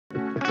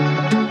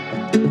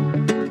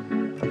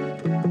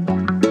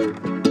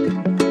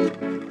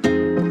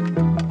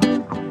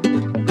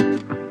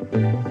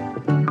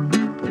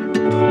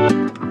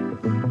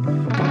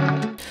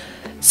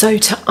So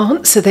to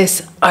answer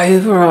this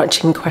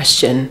overarching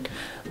question,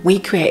 we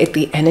created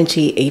the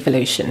energy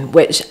evolution,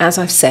 which, as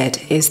I've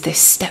said, is this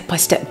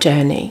step-by-step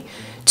journey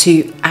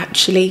to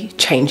actually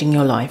changing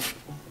your life.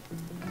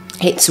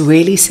 It's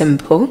really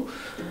simple,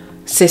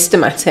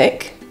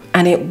 systematic,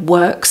 and it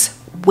works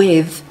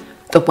with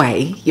the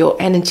way your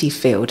energy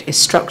field is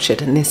structured.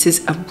 And this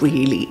is a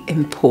really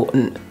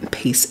important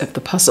piece of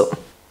the puzzle.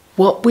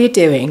 What we're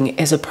doing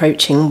is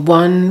approaching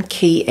one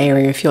key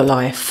area of your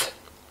life,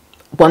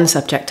 one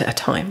subject at a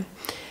time.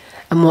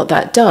 And what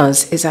that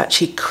does is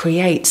actually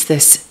creates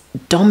this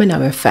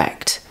domino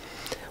effect,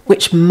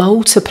 which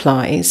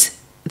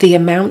multiplies the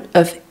amount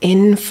of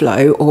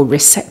inflow or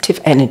receptive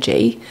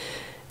energy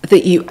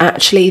that you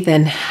actually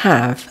then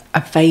have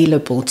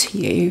available to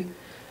you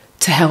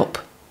to help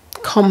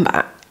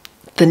combat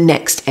the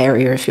next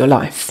area of your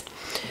life.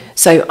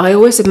 So I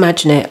always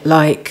imagine it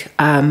like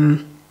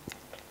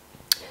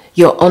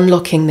you're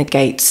unlocking the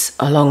gates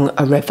along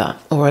a river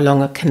or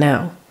along a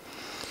canal.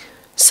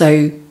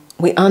 So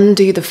we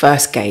undo the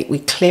first gate, we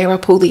clear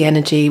up all the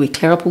energy, we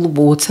clear up all the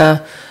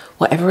water,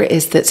 whatever it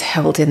is that's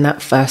held in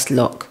that first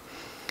lock.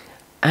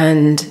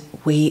 And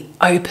we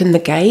open the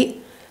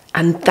gate,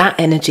 and that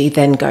energy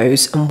then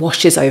goes and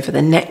washes over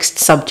the next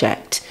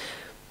subject.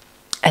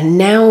 And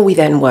now we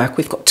then work,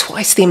 we've got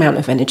twice the amount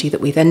of energy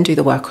that we then do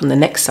the work on the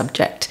next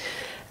subject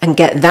and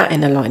get that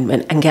in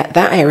alignment and get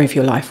that area of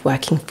your life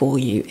working for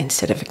you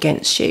instead of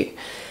against you.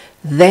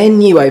 Then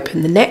you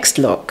open the next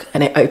lock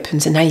and it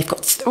opens, and now you've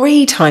got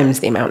 3 times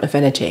the amount of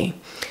energy.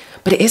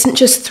 But it isn't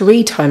just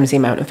 3 times the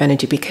amount of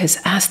energy, because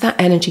as that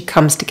energy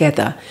comes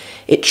together,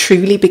 it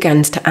truly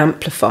begins to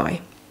amplify.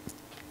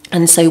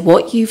 And so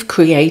what you've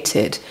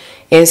created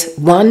is,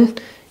 one,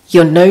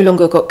 you're no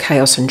longer got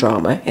chaos and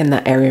drama in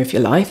that area of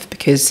your life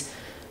because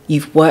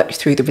you've worked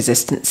through the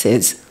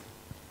resistances,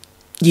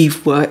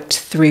 you've worked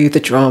through the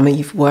drama,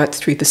 you've worked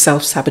through the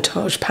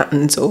self-sabotage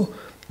patterns or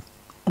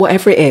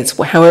whatever it is,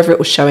 however it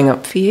was showing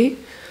up for you.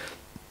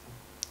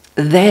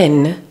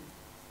 Then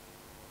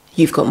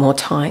you've got more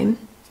time,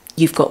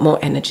 you've got more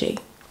energy.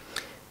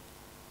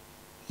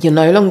 You're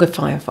no longer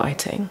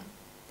firefighting.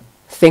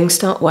 Things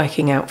start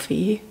working out for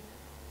you.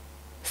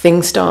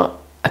 Things start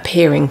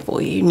appearing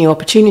for you. New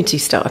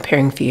opportunities start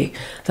appearing for you.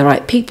 The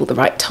right people, the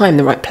right time,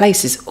 the right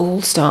places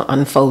all start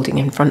unfolding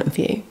in front of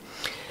you.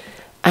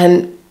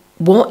 And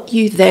what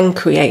you then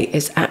create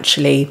is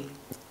actually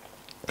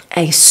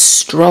a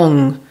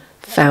strong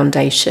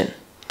foundation.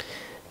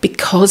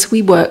 Because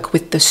we work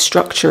with the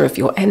structure of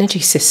your energy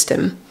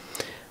system,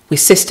 we're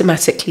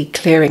systematically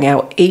clearing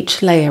out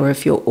each layer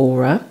of your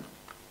aura.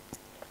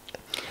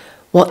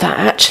 What that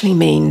actually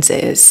means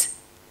is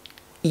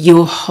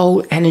your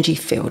whole energy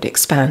field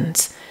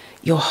expands.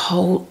 Your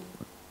whole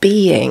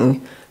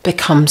being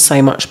becomes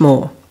so much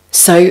more.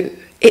 So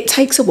it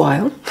takes a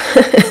while.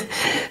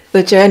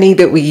 The journey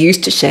that we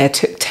used to share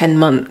took 10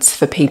 months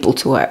for people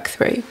to work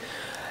through.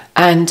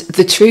 And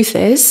the truth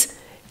is,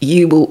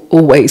 you will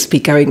always be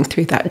going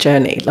through that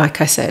journey.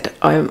 Like I said,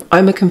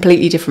 I'm a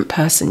completely different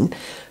person.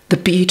 The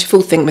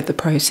beautiful thing with the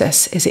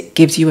process is it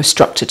gives you a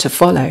structure to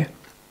follow.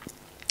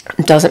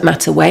 It doesn't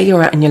matter where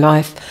you're at in your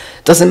life,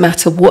 doesn't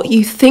matter what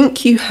you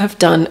think you have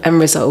done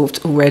and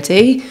resolved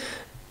already,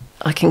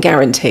 I can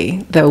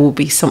guarantee there will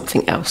be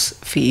something else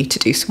for you to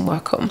do some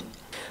work on.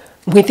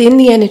 Within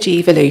the energy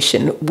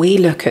evolution, we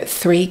look at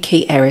 3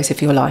 key areas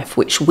of your life,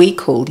 which we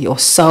call your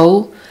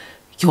soul,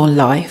 your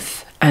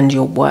life, and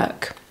your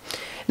work.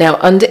 Now,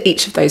 under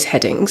each of those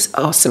headings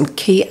are some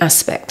key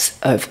aspects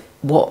of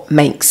what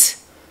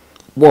makes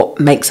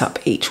up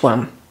each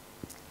one.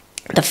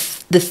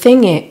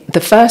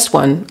 The first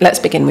one, let's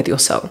begin with your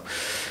soul.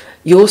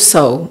 Your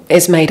soul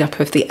is made up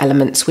of the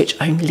elements which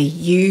only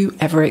you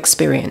ever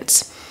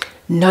experience.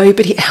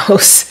 Nobody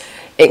else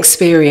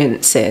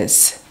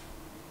experiences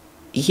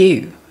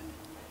you.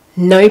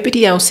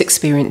 Nobody else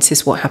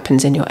experiences what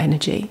happens in your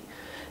energy.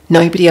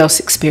 Nobody else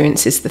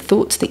experiences the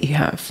thoughts that you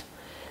have.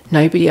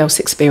 Nobody else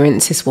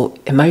experiences what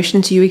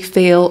emotions you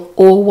feel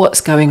or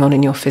what's going on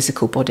in your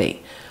physical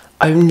body.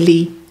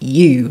 Only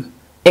you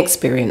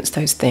experience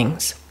those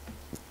things.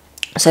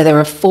 So there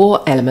are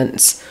 4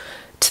 elements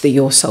to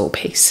your soul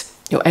piece: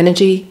 your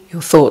energy,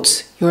 your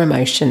thoughts, your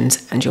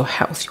emotions, and your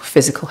health, your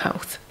physical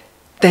health.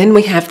 Then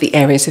we have the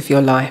areas of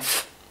your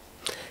life.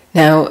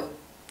 Now,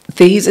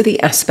 these are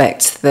the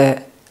aspects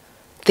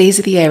these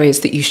are the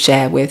areas that you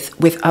share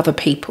with other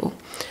people.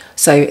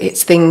 So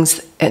it's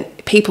things and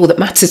people that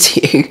matter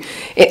to you.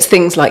 It's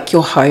things like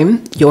your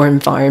home, your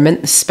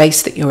environment, the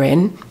space that you're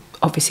in.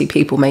 Obviously,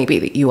 people maybe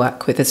that you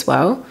work with as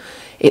well.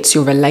 It's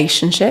your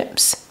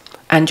relationships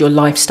and your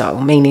lifestyle,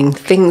 meaning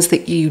things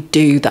that you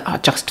do that are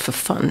just for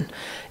fun.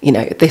 You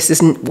know, this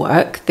isn't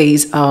work.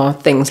 These are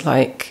things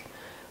like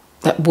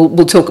that.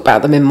 We'll talk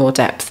about them in more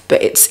depth,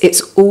 but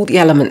it's all the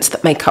elements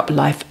that make up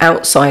life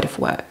outside of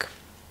work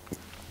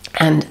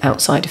and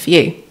outside of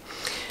you.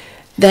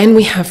 Then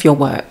we have your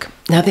work.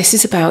 Now, this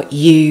is about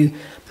you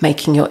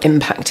making your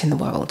impact in the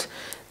world.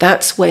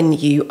 That's when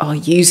you are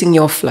using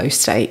your flow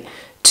state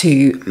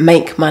to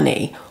make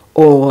money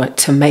or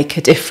to make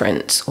a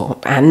difference,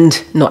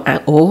 and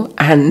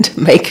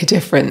make a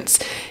difference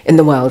in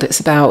the world. It's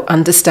about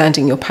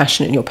understanding your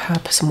passion and your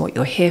purpose and what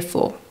you're here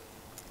for.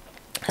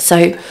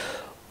 So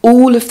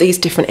all of these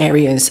different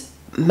areas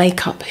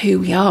make up who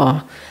we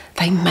are.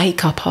 They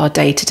make up our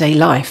day-to-day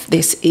life.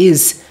 This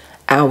is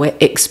our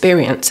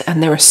experience,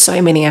 and there are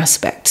so many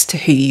aspects to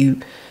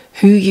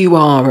who you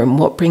are and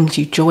what brings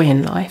you joy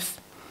in life.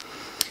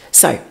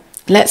 So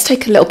let's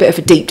take a little bit of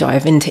a deep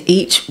dive into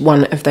each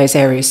one of those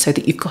areas so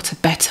that you've got a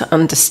better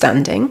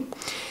understanding.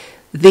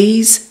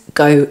 These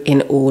go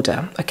in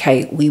order,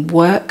 okay? We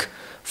work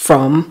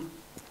from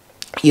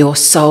your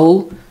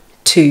soul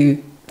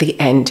to the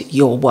end,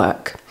 your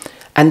work.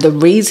 And the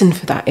reason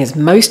for that is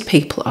most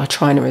people are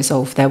trying to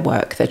resolve their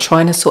work. They're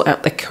trying to sort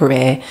out their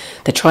career.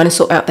 They're trying to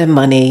sort out their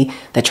money.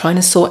 They're trying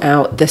to sort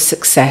out the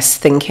success,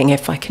 thinking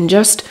if I can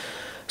just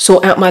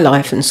sort out my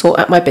life and sort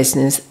out my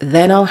business,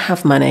 then I'll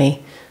have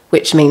money,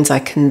 which means I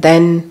can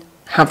then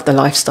have the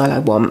lifestyle I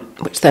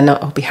want, which then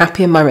I'll be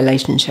happy in my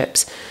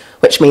relationships,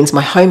 which means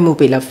my home will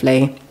be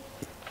lovely.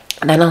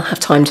 And then I'll have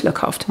time to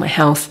look after my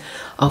health.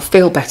 I'll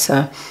feel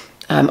better.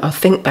 I'll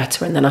think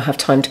better. And then I'll have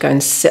time to go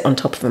and sit on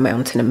top of a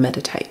mountain and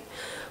meditate.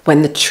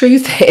 When the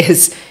truth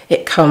is,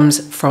 it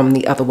comes from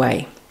the other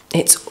way.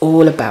 It's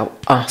all about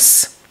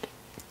us,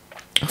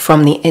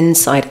 from the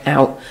inside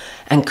out,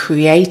 and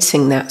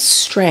creating that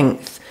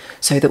strength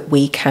so that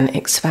we can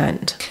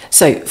expand.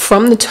 So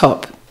from the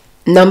top,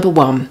 number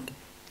one,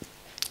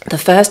 the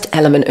first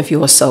element of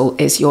your soul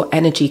is your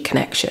energy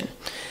connection.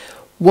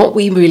 What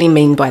we really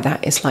mean by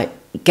that is like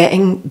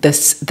getting the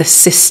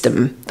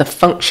system, the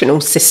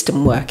functional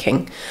system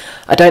working.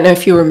 I don't know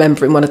if you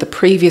remember in one of the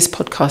previous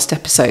podcast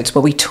episodes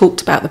where we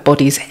talked about the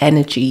body's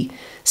energy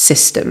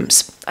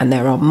systems, and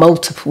there are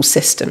multiple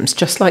systems.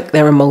 Just like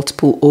there are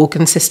multiple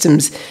organ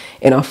systems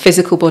in our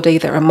physical body,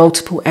 there are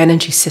multiple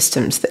energy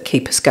systems that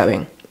keep us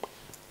going.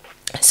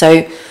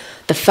 So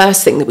the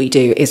first thing that we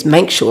do is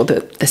make sure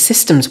that the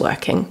system's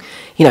working.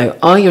 You know,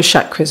 are your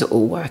chakras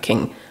all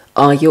working?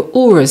 Are your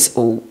auras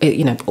all,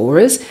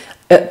 auras?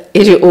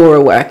 Is your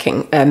aura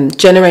working?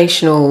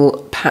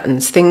 Generational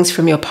patterns, things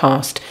from your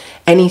past,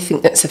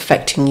 anything that's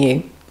affecting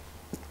you.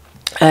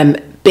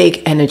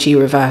 Big energy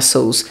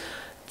reversals.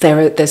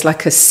 There's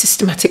like a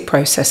systematic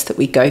process that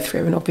we go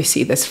through, and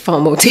obviously there's far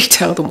more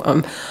detail than what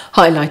I'm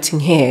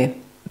highlighting here.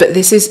 But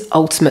this is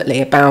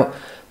ultimately about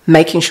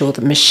making sure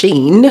the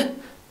machine,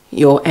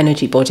 your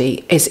energy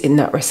body, is in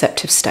that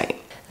receptive state.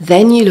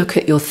 Then you look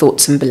at your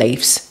thoughts and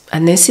beliefs,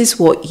 and this is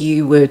what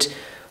you would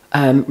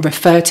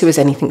refer to as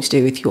anything to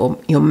do with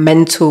your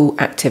mental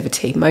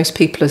activity. Most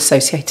people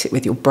associate it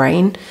with your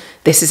brain.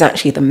 This is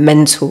actually the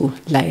mental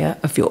layer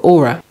of your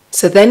aura.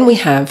 So then we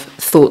have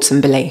thoughts and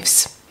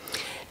beliefs.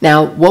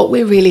 Now, what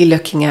we're really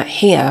looking at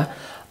here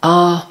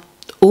are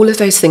all of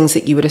those things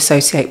that you would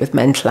associate with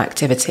mental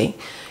activity.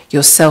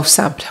 Your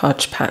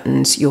self-sabotage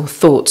patterns, your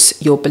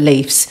thoughts, your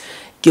beliefs,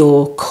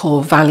 your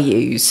core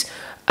values,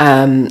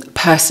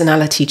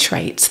 personality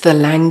traits, the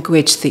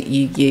language that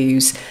you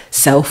use,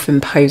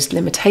 self-imposed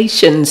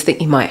limitations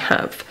that you might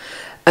have.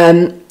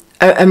 And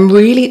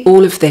really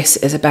all of this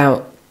is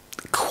about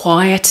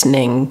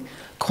quietening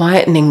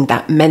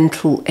that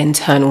mental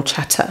internal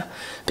chatter,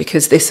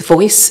 because this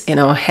voice in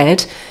our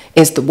head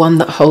is the one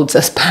that holds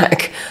us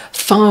back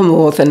far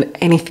more than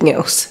anything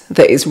else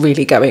that is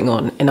really going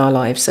on in our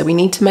lives. So we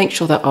need to make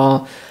sure that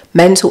our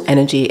mental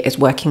energy is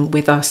working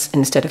with us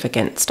instead of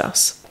against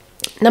us.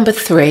 Number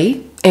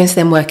 3 is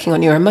then working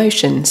on your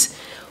emotions.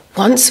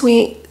 Once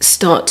we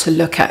start to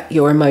look at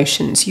your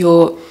emotions,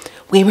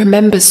 we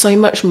remember so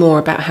much more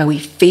about how we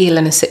feel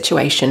in a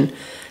situation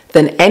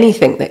than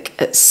anything that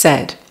gets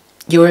said.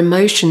 Your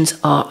emotions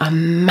are a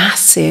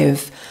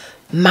massive,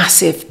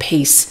 massive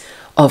piece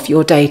of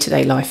your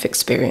day-to-day life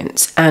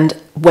experience. And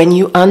when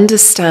you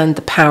understand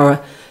the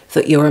power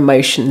that your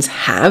emotions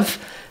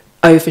have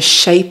over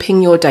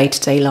shaping your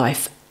day-to-day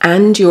life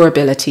and your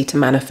ability to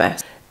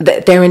manifest,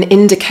 they're an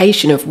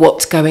indication of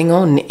what's going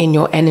on in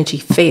your energy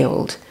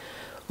field.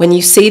 When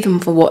you see them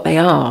for what they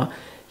are,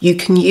 you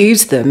can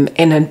use them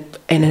in an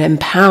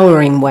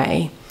empowering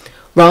way,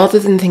 rather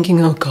than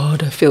thinking, oh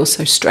God, I feel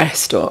so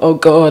stressed, or oh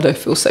God, I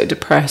feel so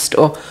depressed,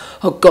 or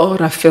oh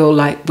God, I feel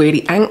like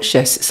really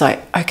anxious. It's like,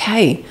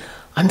 okay,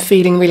 I'm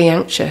feeling really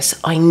anxious.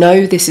 I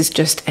know this is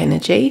just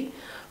energy.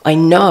 I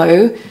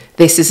know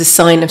this is a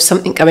sign of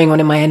something going on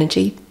in my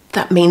energy.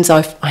 That means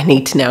I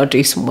need to now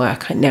do some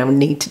work. I now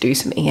need to do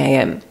some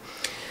EAM.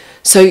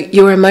 So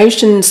your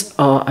emotions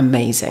are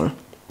amazing.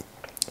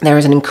 There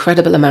is an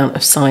incredible amount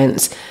of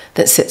science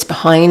that sits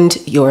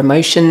behind your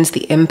emotions,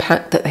 the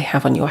impact that they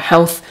have on your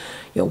health,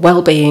 your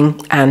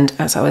well-being, and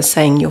as I was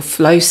saying, your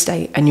flow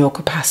state and your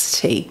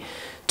capacity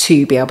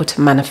to be able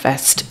to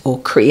manifest or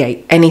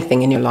create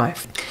anything in your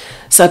life.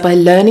 So by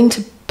learning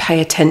to pay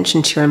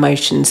attention to your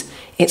emotions,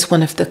 it's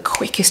one of the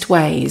quickest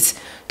ways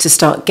to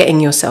start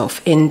getting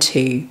yourself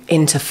into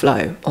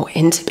flow or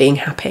into being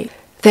happy.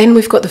 Then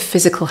we've got the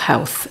physical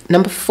health.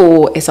 Number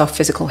 4 is our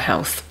physical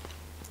health.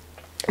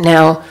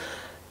 Now,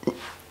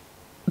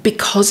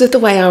 because of the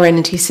way our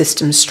energy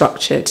system is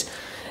structured,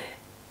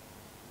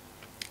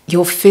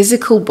 Your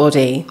physical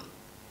body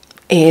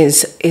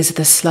is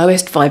the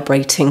slowest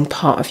vibrating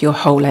part of your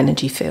whole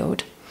energy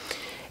field.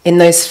 In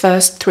those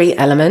first 3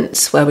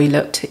 elements where we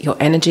looked at your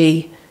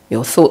energy,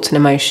 your thoughts and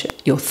emotion,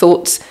 your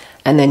thoughts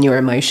and then your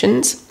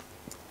emotions,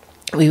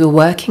 we were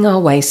working our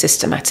way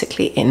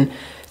systematically in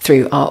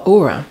through our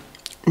aura.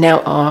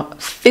 Now our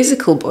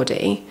physical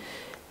body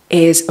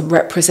is a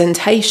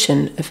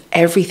representation of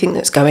everything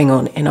that's going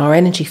on in our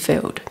energy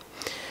field.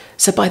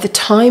 So by the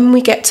time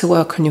we get to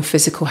work on your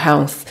physical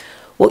health,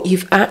 what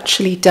you've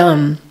actually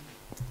done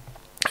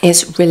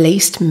is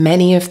released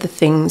many of the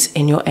things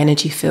in your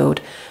energy field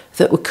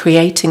that were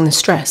creating the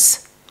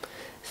stress,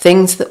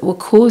 things that were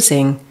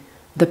causing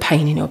the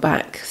pain in your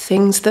back,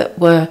 things that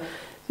were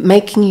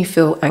making you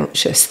feel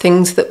anxious,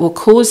 things that were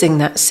causing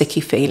that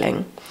sicky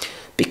feeling.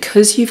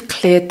 Because you've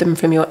cleared them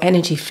from your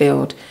energy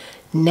field,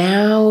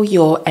 now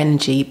your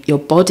energy, your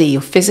body,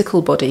 your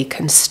physical body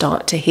can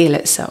start to heal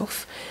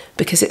itself,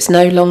 because it's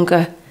no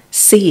longer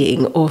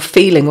seeing or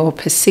feeling or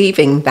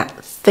perceiving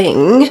that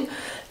thing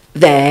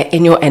there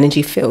in your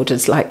energy field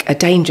as like a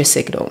danger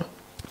signal.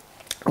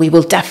 We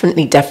will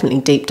definitely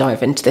deep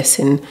dive into this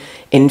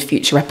in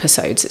future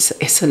episodes.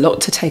 It's a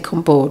lot to take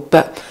on board,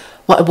 but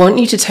what I want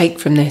you to take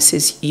from this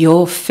is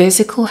your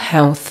physical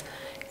health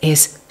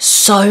is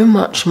so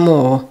much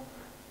more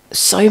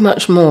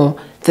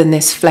than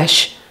this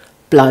flesh,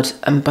 blood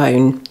and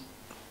bone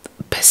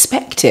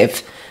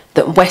perspective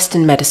that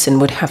Western medicine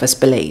would have us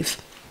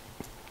believe.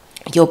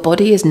 Your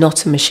body is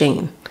not a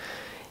machine.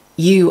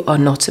 You are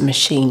not a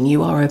machine.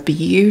 You are a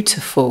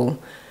beautiful,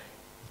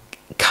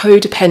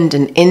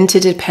 codependent,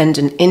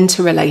 interdependent,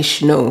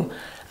 interrelational,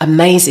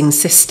 amazing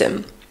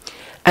system.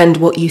 And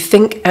what you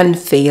think and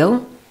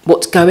feel,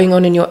 what's going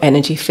on in your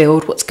energy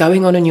field, what's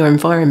going on in your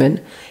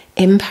environment,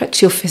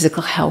 impacts your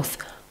physical health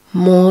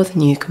more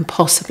than you can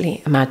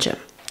possibly imagine.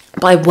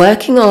 By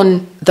working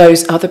on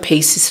those other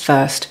pieces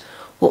first,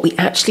 what we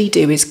actually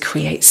do is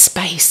create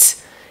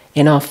space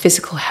in our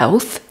physical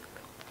health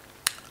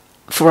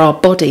for our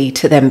body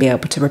to then be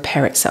able to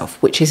repair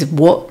itself, which is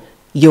what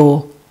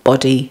your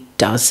body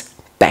does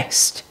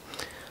best.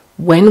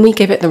 When we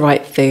give it the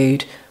right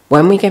food,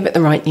 when we give it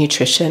the right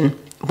nutrition,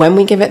 when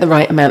we give it the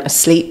right amount of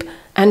sleep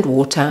and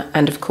water,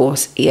 and of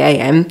course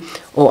EAM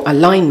or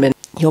alignment,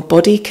 your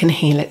body can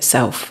heal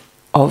itself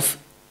of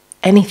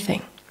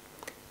anything.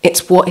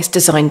 It's what it's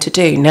designed to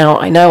do. Now,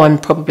 I know I'm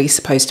probably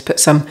supposed to put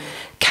some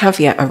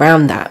caveat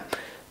around that,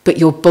 but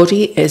your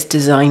body is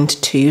designed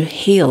to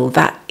heal.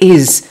 That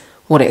is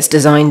what it's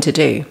designed to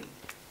do.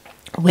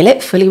 Will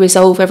it fully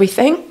resolve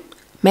everything?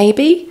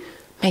 Maybe,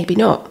 maybe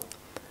not.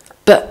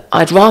 But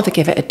I'd rather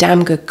give it a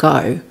damn good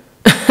go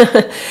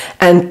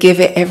and give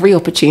it every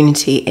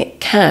opportunity it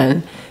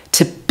can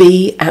to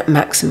be at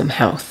maximum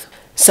health.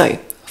 So,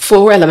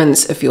 4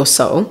 elements of your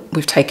soul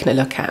we've taken a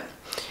look at.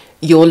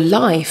 Your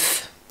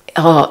life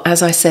are,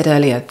 as I said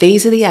earlier,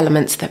 these are the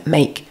elements that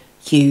make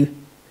you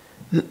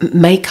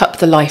make up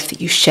the life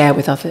that you share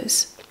with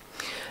others.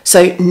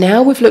 So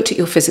now we've looked at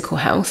your physical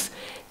health.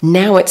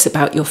 Now it's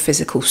about your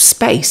physical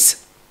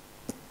space.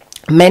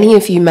 Many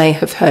of you may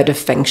have heard of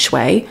Feng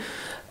Shui.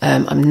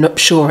 I'm not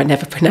sure I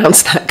never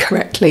pronounced that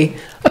correctly.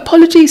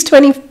 Apologies to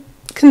any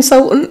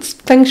consultants,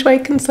 Feng Shui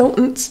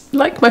consultants,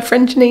 like my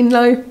friend Janine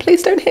Lowe.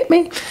 Please don't hit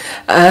me.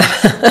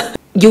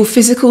 Your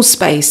physical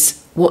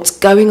space, what's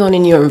going on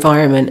in your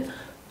environment,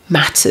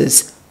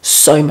 matters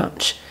so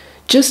much.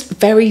 Just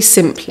very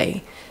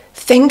simply,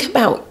 think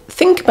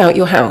about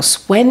your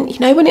house when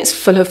it's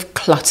full of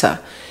clutter,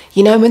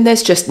 when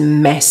there's just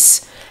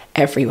mess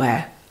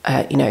everywhere.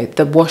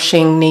 The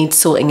washing needs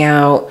sorting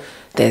out,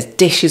 there's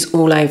dishes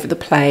all over the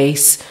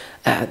place,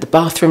 the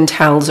bathroom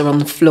towels are on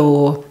the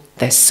floor,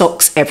 there's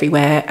socks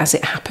everywhere, as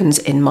it happens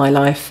in my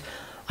life.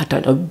 I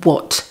don't know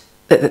what,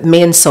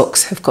 me and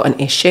socks have got an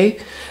issue,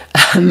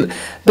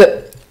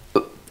 but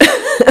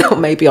or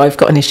maybe I've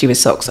got an issue with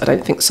socks. I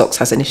don't think socks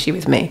has an issue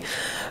with me.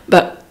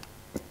 But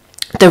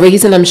the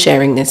reason I'm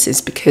sharing this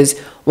is because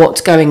what's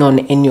going on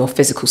in your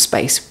physical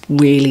space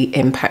really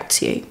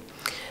impacts you.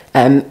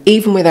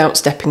 Even without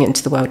stepping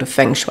into the world of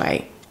Feng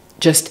Shui,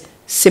 just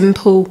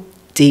simple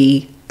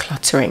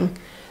decluttering,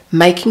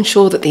 making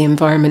sure that the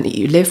environment that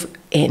you live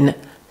in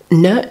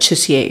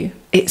nurtures you,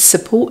 it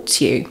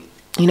supports you.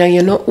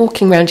 You're not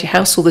walking around your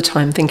house all the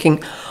time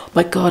thinking, oh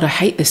my God, I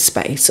hate this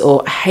space,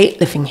 or I hate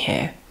living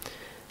here.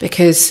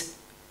 Because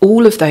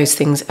all of those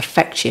things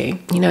affect you.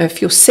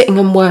 If you're sitting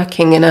and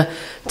working in a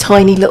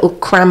tiny little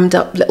crammed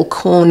up little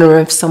corner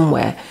of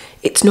somewhere,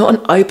 it's not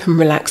an open,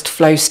 relaxed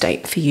flow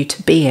state for you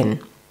to be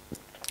in.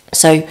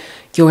 So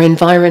your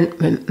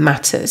environment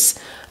matters.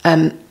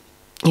 The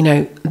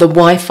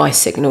Wi-Fi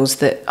signals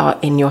that are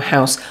in your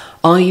house.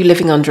 Are you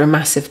living under a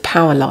massive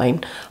power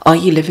line? Are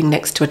you living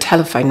next to a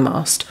telephone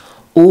mast?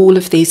 All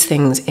of these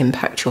things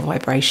impact your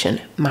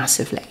vibration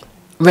massively.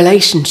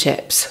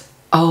 Relationships.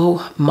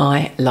 Oh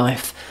my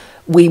life.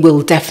 We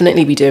will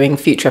definitely be doing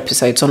future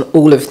episodes on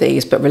all of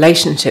these, but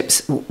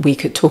relationships, we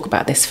could talk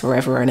about this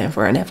forever and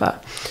ever and ever.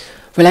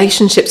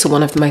 Relationships are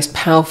one of the most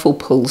powerful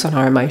pulls on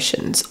our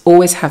emotions.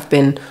 Always have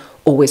been,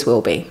 always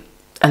will be.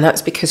 And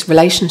that's because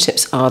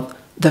relationships are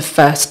the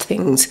first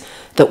things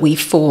that we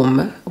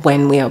form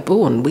when we are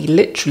born. We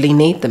literally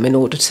need them in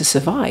order to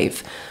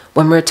survive.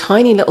 When we're a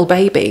tiny little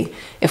baby,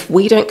 if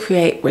we don't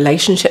create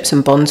relationships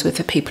and bonds with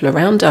the people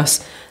around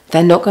us,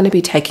 they're not going to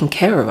be taking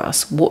care of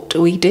us. What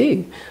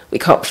do? We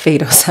can't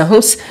feed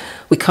ourselves.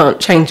 We can't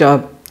change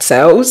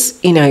ourselves.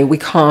 You know, we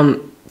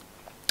can't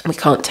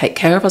take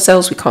care of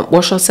ourselves. We can't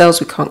wash ourselves.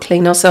 We can't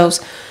clean ourselves.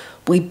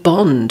 We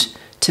bond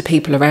to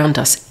people around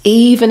us,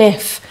 even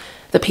if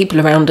the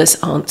people around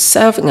us aren't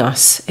serving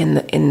us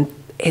in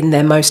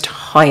their most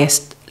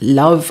highest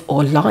love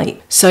or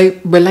light. So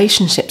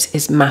relationships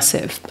is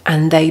massive,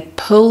 and they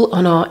pull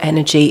on our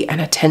energy and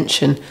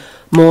attention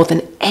more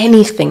than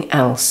anything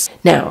else.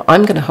 Now,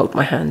 I'm going to hold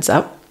my hands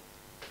up.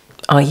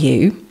 Are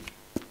you?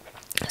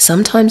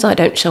 Sometimes I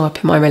don't show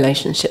up in my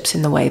relationships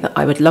in the way that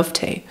I would love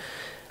to.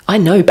 I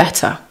know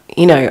better.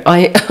 You know,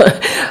 I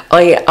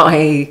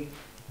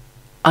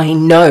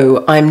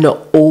know I'm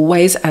not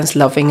always as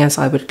loving as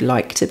I would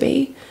like to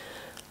be.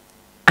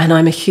 And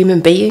I'm a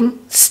human being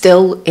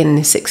still in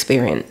this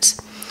experience.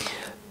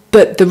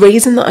 But the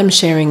reason that I'm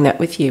sharing that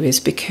with you is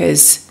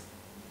because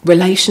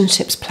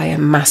relationships play a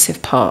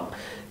massive part.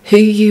 Who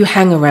you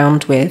hang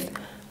around with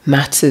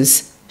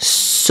matters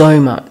so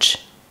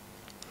much.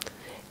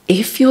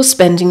 If you're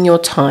spending your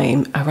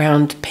time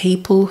around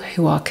people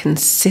who are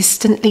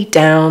consistently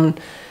down,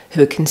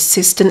 who are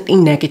consistently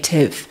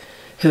negative,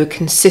 who are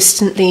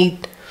consistently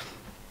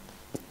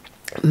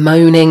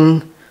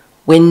moaning,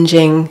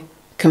 whinging,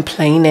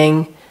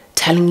 complaining,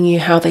 telling you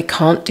how they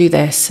can't do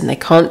this and they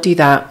can't do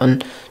that,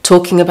 and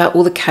talking about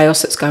all the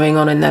chaos that's going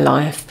on in their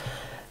life,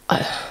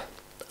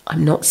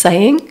 I'm not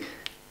saying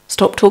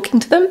stop talking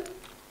to them,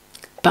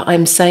 but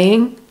I'm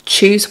saying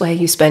choose where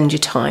you spend your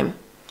time.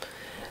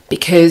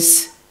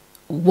 Because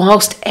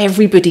whilst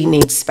everybody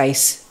needs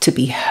space to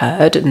be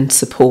heard and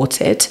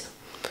supported,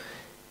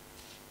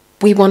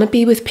 we want to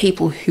be with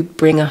people who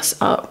bring us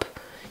up.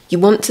 You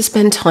want to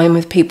spend time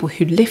with people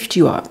who lift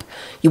you up.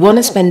 You want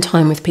to spend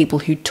time with people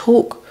who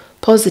talk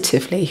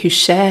positively, who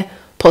share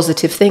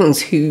positive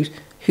things, who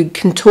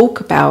can talk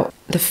about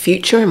the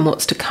future and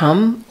what's to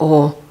come,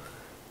 or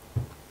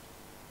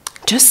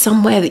just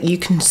somewhere that you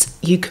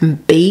can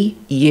be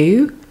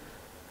you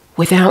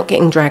without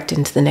getting dragged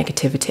into the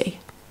negativity.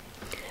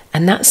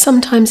 And that's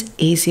sometimes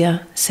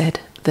easier said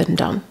than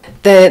done.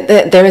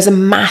 There is a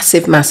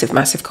massive, massive,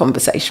 massive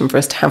conversation for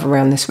us to have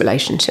around this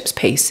relationships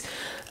piece.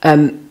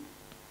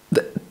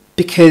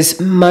 Because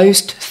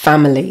most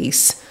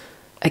families,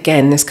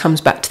 again, this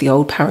comes back to the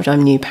old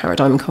paradigm, new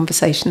paradigm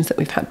conversations that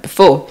we've had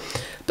before.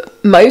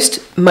 But most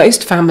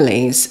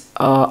families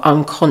are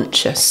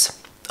unconscious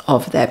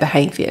of their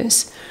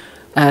behaviours,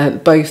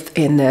 both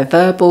in their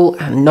verbal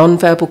and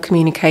non-verbal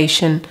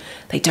communication.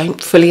 They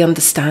don't fully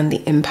understand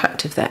the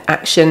impact of their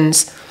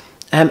actions.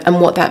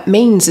 And what that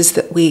means is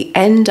that we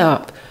end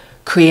up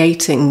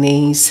creating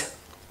these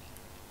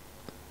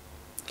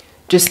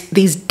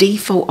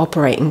default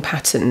operating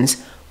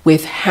patterns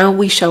with how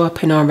we show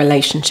up in our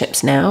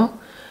relationships now.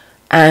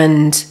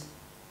 And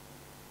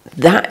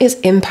that is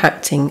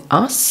impacting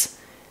us,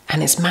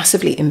 and it's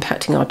massively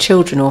impacting our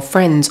children or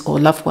friends or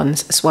loved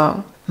ones as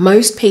well.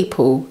 Most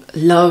people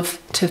love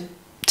to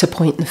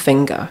point the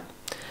finger.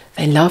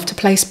 They love to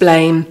place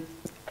blame.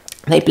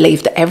 They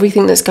believe that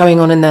everything that's going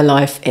on in their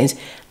life is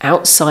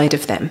outside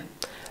of them.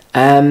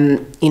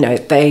 That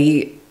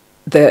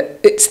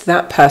it's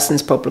that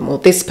person's problem or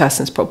this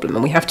person's problem,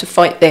 and we have to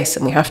fight this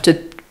and we have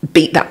to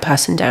beat that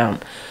person down.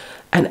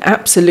 And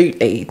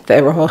absolutely,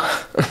 there are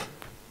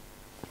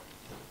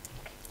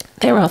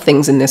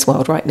things in this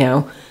world right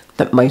now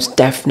that most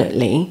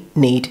definitely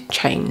need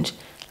change.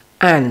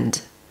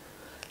 And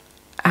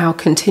our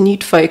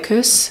continued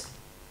focus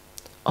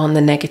on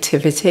the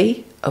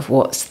negativity of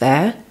what's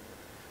there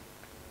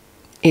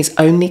is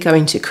only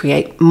going to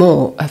create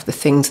more of the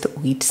things that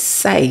we'd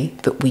say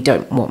that we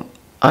don't want.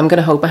 I'm going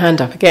to hold my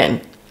hand up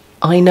again.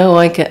 I know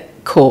I get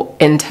caught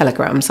in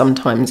Telegram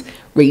sometimes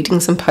reading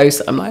some posts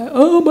that I'm like,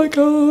 oh my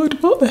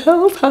God, what the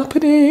hell's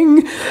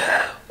happening?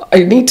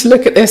 I need to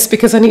look at this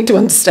because I need to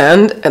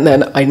understand, and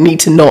then I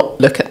need to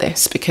not look at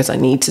this because I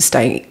need to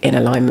stay in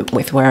alignment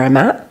with where I'm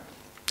at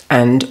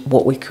and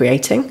what we're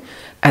creating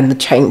and the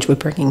change we're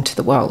bringing to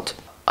the world.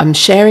 I'm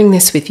sharing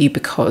this with you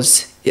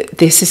because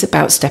this is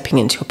about stepping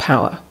into your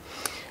power.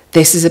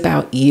 This is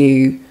about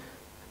you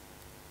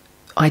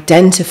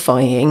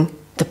identifying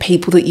the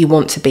people that you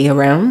want to be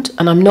around.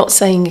 And I'm not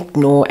saying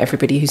ignore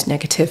everybody who's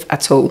negative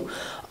at all.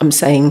 I'm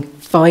saying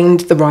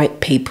find the right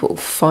people,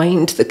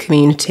 find the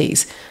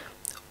communities,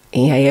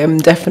 EAM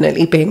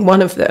definitely being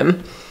one of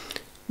them,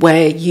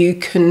 where you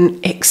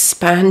can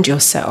expand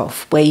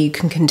yourself, where you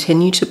can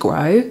continue to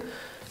grow,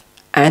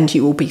 and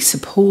you will be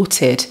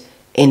supported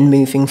in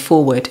moving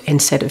forward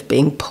instead of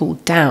being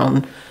pulled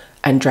down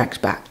and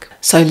dragged back.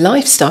 So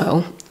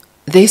lifestyle,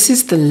 this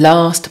is the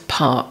last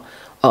part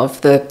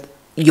of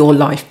your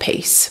life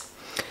piece.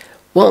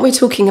 What we're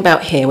talking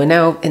about here, we're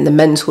now in the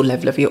mental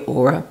level of your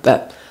aura,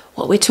 but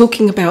what we're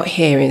talking about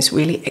here is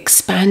really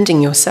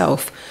expanding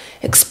yourself,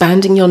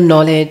 expanding your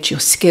knowledge, your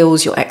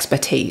skills, your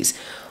expertise.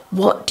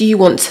 What do you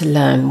want to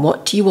learn?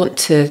 What do you want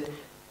to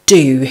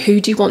do? Who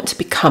do you want to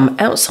become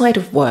outside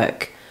of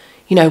work?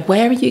 You know,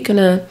 where are you going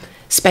to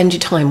spend your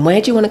time?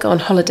 Where do you want to go on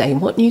holiday?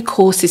 What new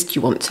courses do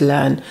you want to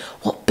learn?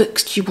 What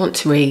books do you want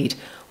to read?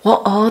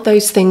 What are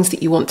those things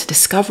that you want to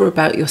discover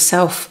about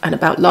yourself and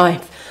about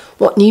life?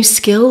 What new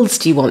skills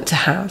do you want to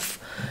have?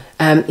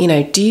 You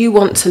know, do you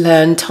want to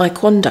learn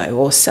taekwondo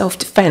or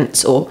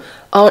self-defense or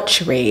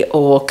archery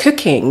or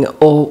cooking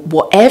or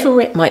whatever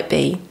it might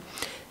be?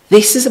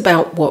 This is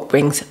about what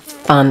brings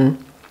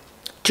fun,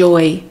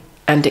 joy,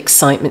 and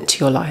excitement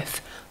to your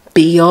life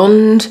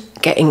beyond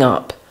getting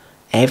up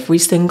every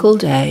single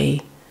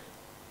day,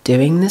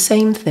 doing the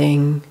same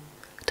thing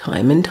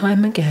time and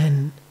time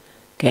again,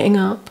 getting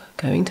up,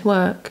 going to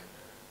work,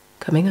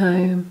 coming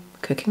home,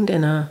 cooking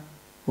dinner,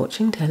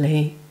 watching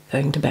telly,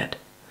 going to bed.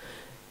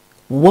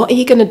 What are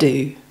you going to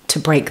do to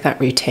break that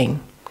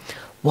routine?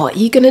 What are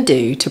you going to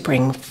do to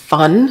bring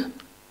fun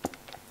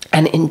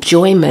and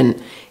enjoyment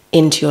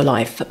into your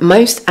life?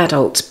 Most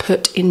adults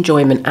put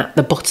enjoyment at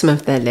the bottom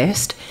of their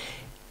list,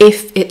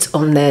 if it's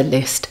on their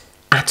list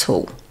at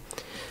all.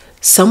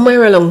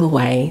 Somewhere along the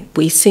way,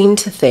 we seem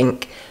to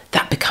think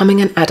that becoming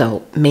an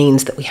adult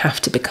means that we have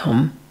to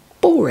become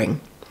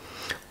boring,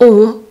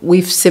 or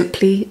we've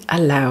simply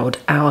allowed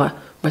our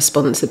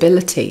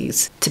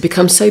responsibilities to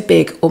become so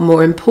big or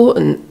more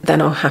important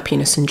than our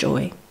happiness and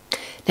joy.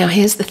 Now,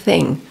 here's the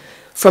thing.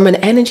 From an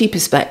energy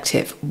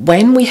perspective,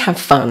 when we have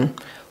fun,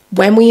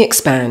 when we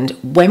expand,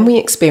 when we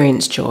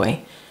experience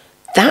joy,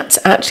 that's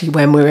actually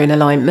when we're in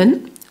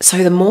alignment.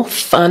 So the more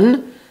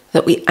fun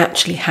that we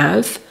actually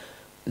have,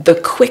 the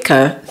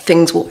quicker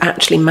things will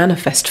actually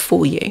manifest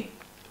for you.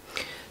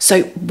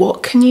 So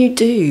what can you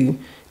do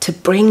to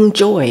bring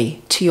joy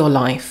to your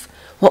life?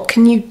 What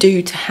can you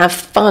do to have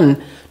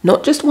fun?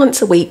 Not just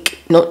once a week,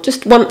 not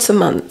just once a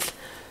month.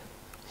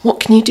 What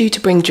can you do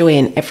to bring joy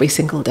in every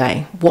single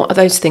day? What are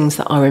those things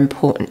that are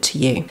important to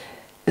you?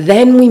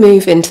 Then we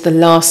move into the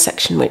last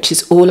section, which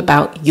is all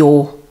about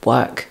your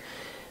work.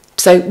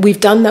 So we've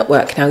done that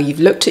work now. You've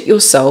looked at your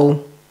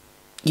soul.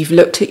 You've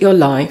looked at your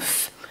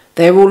life.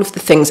 They're all of the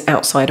things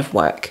outside of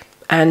work.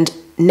 And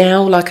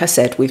now, like I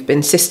said, we've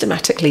been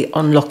systematically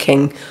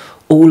unlocking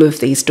all of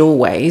these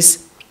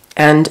doorways,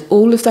 and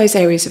all of those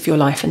areas of your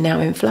life are now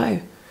in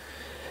flow.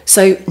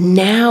 So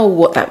now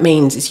what that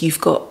means is you've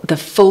got the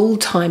full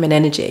time and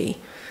energy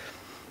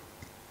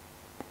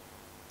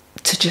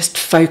to just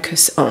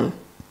focus on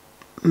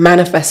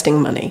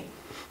manifesting money,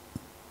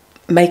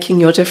 making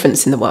your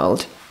difference in the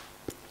world.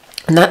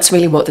 And that's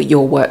really what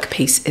your work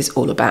piece is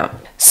all about.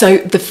 So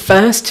the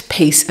first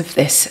piece of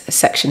this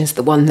section is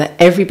the one that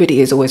everybody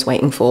is always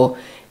waiting for,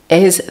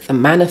 is the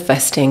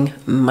manifesting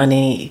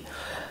money,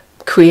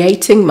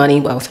 creating money,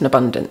 wealth and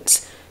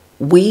abundance.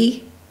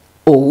 We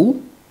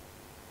all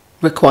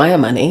require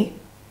money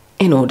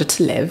in order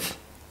to live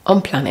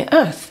on planet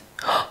Earth.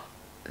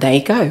 There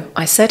you go.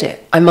 I said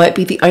it. I might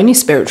be the only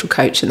spiritual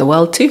coach in the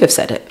world to have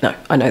said it. No,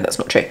 I know that's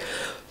not true.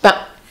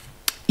 But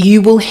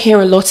you will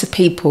hear a lot of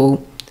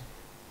people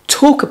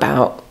talk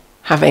about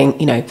having,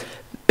 you know,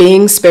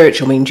 being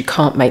spiritual means you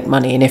can't make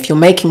money. And if you're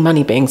making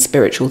money being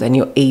spiritual, then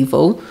you're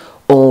evil,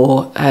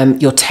 or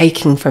you're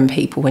taking from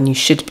people when you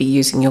should be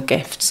using your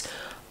gifts.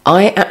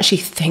 I actually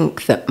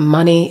think that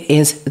money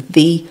is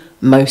the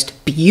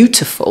most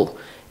beautiful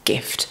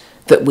gift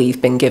that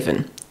we've been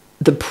given.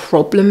 The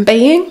problem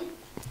being,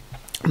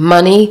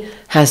 money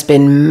has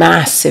been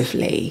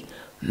massively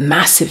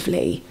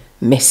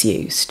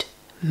misused.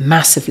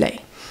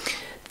 Massively.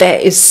 There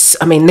is,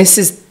 I mean, this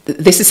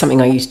is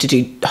something I used to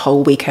do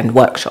whole weekend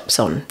workshops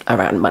on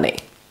around money.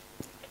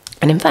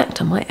 And in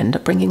fact, I might end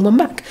up bringing one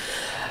back.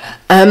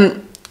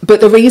 But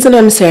the reason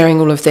I'm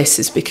sharing all of this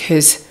is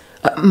because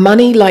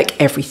money,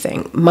 like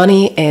everything,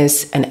 money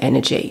is an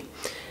energy.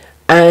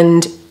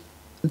 And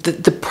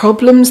the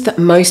problems that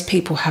most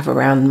people have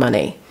around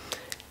money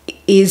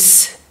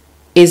is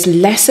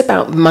less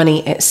about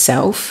money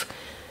itself.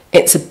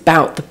 It's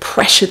about the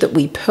pressure that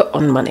we put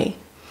on money.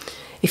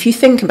 If you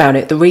think about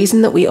it, the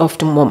reason that we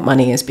often want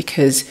money is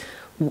because,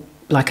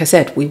 like I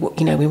said, we want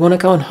to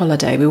go on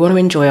holiday, we want to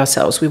enjoy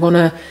ourselves, we want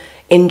to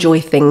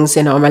enjoy things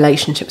in our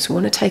relationships, we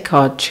want to take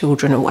our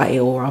children away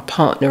or our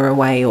partner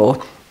away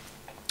or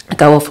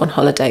go off on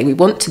holiday, we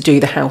want to do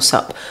the house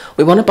up,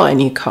 we want to buy a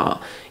new car.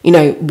 You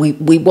know,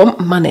 we want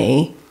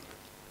money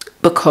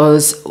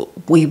because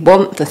we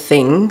want the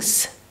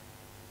things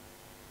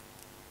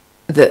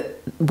that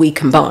we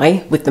can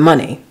buy with the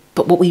money.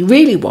 But what we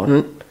really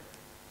want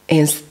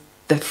is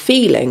the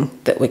feeling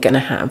that we're going to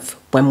have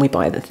when we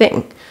buy the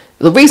thing.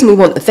 The reason we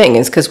want the thing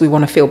is because we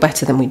want to feel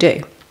better than we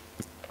do.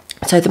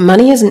 So the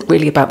money isn't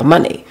really about the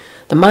money.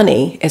 The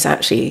money is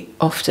actually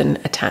often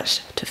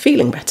attached to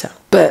feeling better.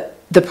 But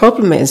the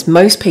problem is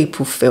most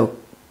people feel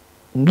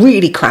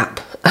really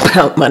crap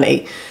about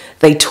money.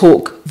 They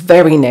talk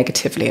very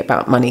negatively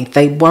about money.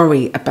 They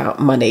worry about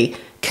money.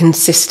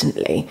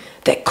 consistently.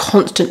 They're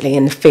constantly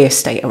in the fear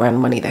state around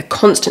money. They're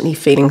constantly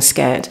feeling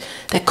scared.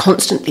 They're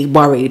constantly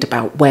worried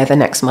about where the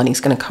next money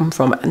is going to come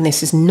from. And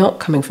this is not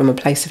coming from a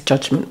place of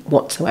judgment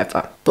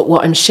whatsoever. But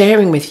what I'm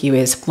sharing with you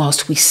is,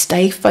 whilst we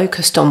stay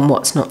focused on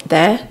what's not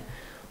there,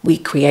 we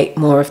create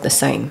more of the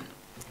same.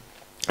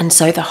 And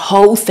so the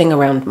whole thing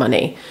around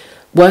money,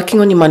 working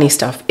on your money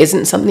stuff,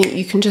 isn't something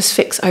you can just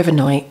fix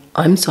overnight.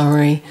 I'm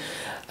sorry.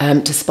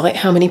 Despite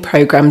how many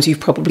programs you've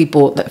probably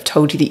bought that have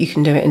told you that you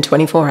can do it in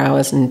 24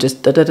 hours and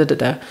just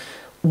da-da-da-da-da,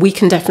 we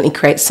can definitely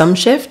create some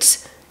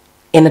shifts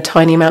in a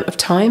tiny amount of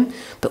time,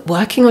 but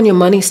working on your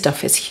money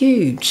stuff is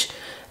huge.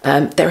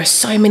 There are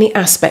so many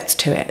aspects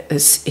to it.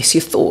 It's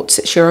your thoughts,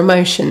 it's your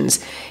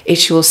emotions,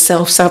 it's your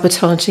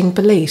self-sabotaging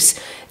beliefs.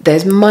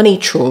 There's money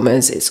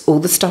traumas, it's all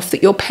the stuff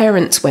that your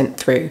parents went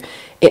through.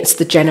 It's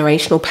the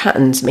generational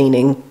patterns,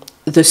 meaning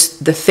the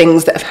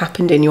things that have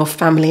happened in your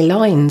family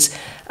lines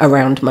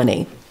around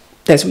money.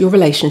 There's your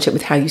relationship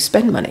with how you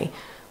spend money,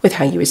 with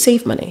how you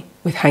receive money,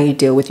 with how you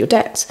deal with your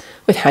debts,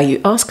 with how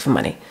you ask for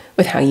money,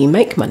 with how you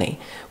make money,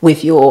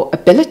 with your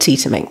ability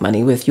to make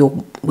money, with your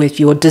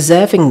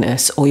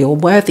deservingness or your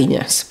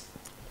worthiness,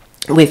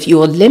 with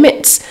your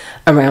limits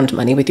around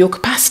money, with your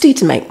capacity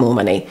to make more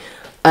money.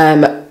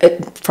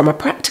 From a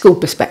practical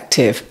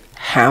perspective,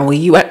 how are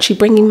you actually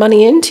bringing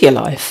money into your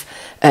life?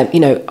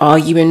 Are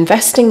you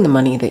investing the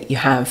money that you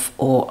have,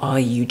 or are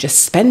you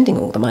just spending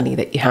all the money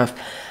that you have?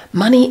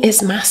 Money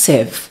is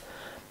massive.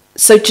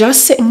 So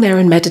just sitting there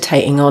and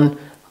meditating on,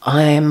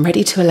 I am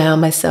ready to allow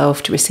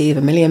myself to receive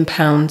 £1 million,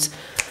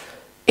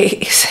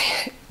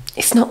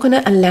 it's not going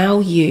to allow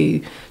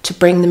you to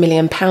bring the £1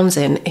 million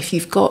in if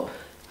you've got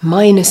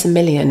minus £1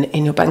 million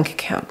in your bank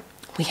account.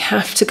 We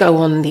have to go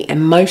on the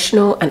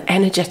emotional and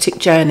energetic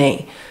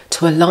journey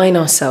to align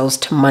ourselves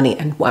to money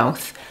and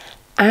wealth,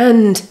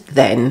 and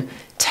then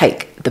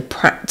take the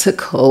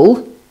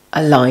practical,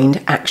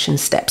 aligned action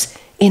steps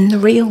in the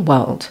real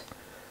world.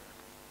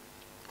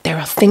 There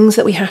are things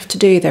that we have to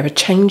do. There are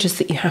changes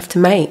that you have to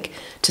make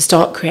to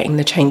start creating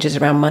the changes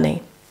around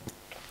money.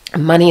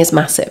 And money is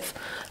massive.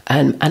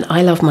 And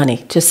I love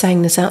money. Just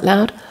saying this out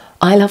loud,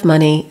 I love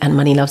money and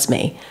money loves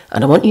me.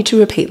 And I want you to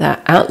repeat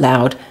that out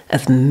loud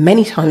as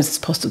many times as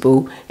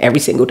possible every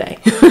single day.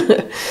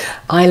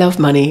 I love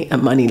money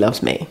and money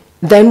loves me.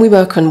 Then we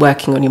work on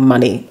working on your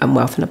money and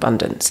wealth and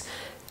abundance.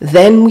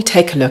 Then we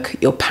take a look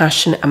at your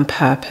passion and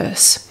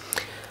purpose.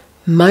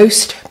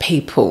 Most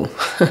people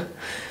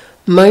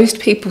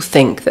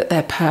think that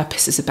their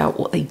purpose is about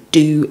what they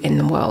do in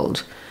the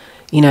world.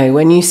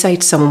 When you say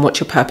to someone, what's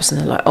your purpose?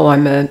 And they're like,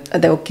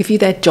 they'll give you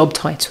their job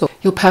title.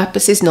 Your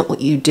purpose is not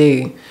what you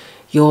do.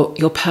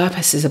 Your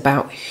purpose is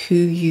about who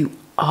you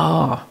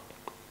are.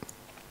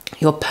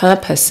 Your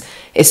purpose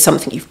is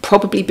something you've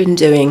probably been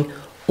doing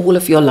all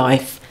of your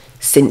life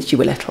since you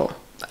were little.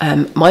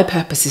 My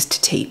purpose is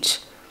to teach.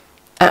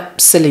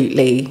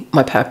 Absolutely,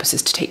 my purpose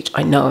is to teach.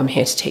 I know I'm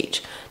here to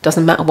teach.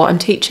 Doesn't matter what I'm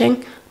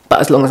teaching, but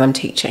as long as I'm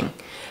teaching.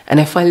 And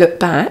if I look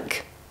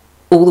back,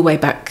 all the way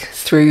back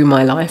through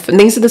my life, and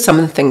these are some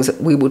of the things that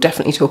we will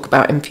definitely talk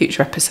about in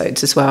future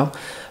episodes as well,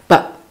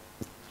 but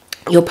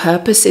your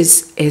purpose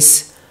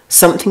is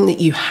something that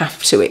you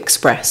have to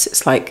express.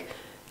 It's like,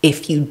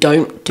 if you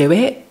don't do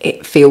it,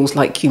 it feels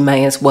like you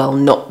may as well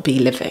not be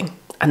living.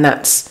 And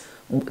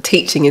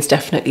teaching is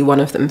definitely one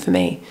of them for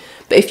me.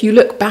 But if you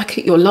look back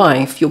at your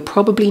life, you'll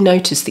probably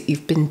notice that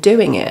you've been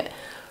doing it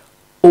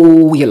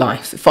all your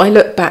life. If I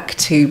look back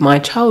to my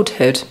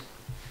childhood,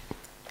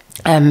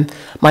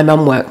 my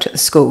mum worked at the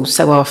school,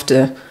 so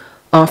after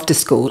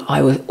school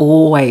I was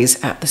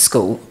always at the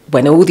school.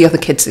 When all the other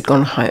kids had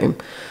gone home,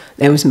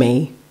 there was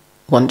me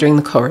wandering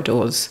the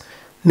corridors,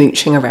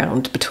 mooching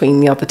around between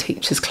the other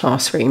teachers'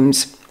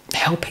 classrooms,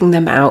 helping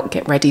them out,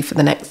 get ready for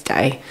the next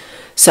day.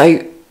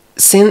 So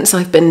since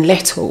I've been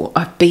little,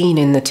 I've been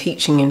in the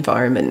teaching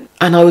environment,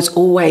 and I was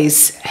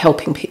always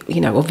helping people.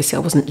 Obviously I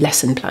wasn't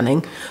lesson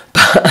planning,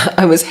 but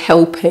I was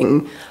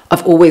helping.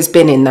 I've always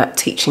been in that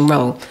teaching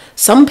role.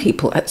 Some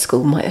people at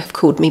school might have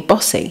called me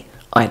bossy.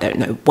 I don't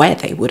know where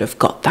they would have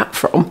got that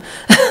from.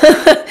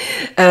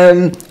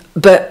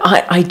 But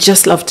I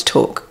just love to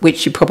talk,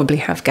 which you probably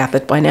have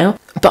gathered by now.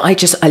 But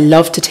I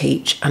love to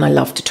teach and I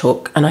love to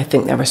talk. And I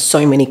think there are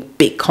so many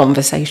big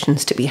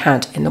conversations to be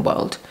had in the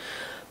world.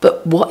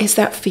 But what is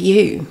that for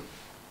you?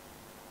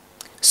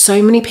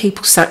 So many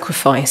people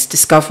sacrifice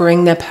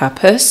discovering their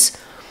purpose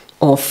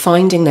or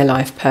finding their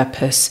life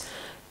purpose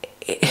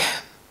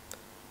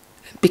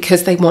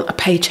because they want a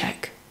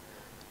paycheck.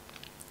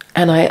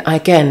 And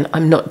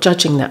I'm not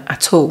judging that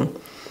at all.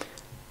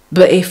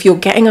 But if you're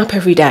getting up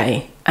every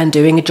day and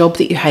doing a job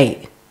that you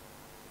hate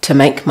to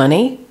make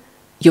money,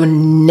 you're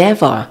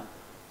never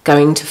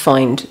going to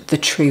find the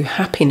true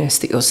happiness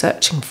that you're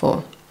searching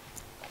for.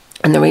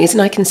 And the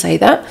reason I can say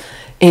that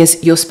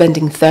is you're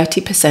spending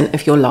 30%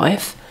 of your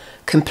life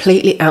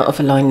completely out of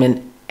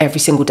alignment every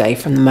single day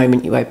from the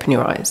moment you open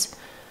your eyes.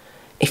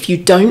 If you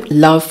don't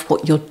love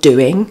what you're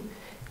doing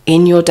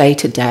in your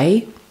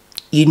day-to-day,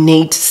 you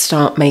need to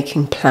start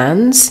making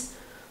plans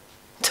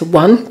to,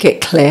 one,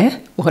 get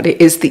clear what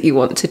it is that you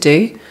want to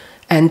do,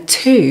 And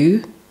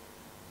 2,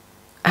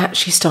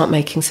 actually start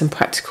making some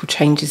practical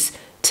changes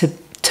to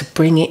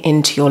bring it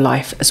into your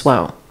life as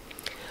well.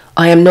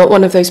 I am not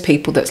one of those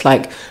people that's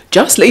like,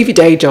 just leave your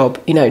day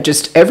job, you know,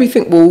 just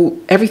everything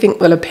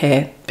will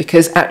appear,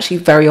 because actually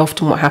very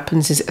often what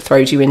happens is it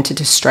throws you into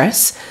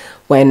distress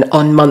when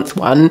on month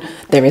 1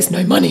 there is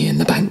no money in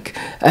the bank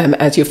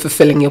as you're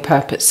fulfilling your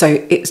purpose.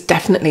 So it's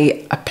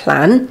definitely a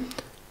plan,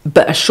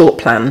 but a short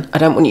plan. I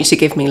don't want you to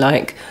give me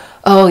like,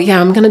 oh yeah,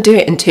 I'm going to do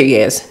it in 2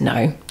 years.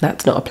 No,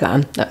 that's not a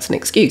plan. That's an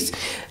excuse.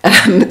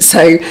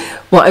 So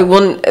what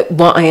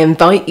I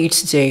invite you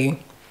to do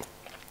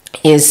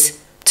is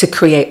to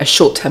create a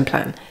short-term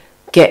plan.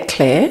 Get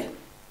clear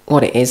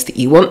what it is that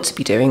you want to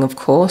be doing, of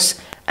course,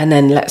 and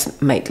then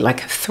let's make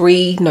like a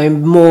 3, no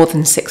more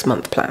than 6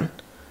 month plan.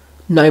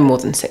 No more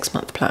than 6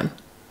 month plan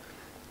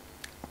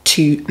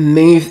to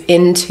move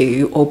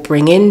into or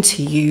bring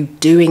into you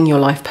doing your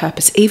life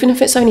purpose, even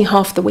if it's only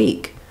half the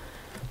week.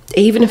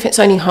 Even if it's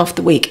only half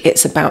the week,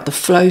 it's about the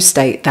flow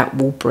state that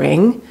will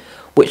bring,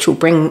 which will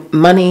bring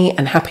money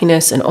and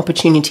happiness and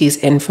opportunities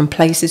in from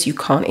places you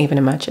can't even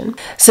imagine.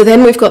 So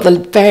then we've got the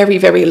very,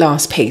 very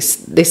last piece.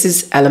 This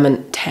is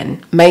element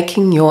 10,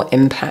 making your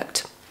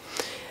impact.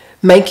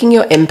 Making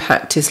your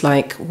impact is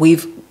like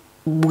we've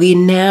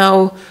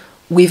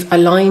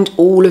aligned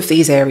all of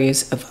these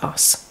areas of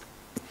us,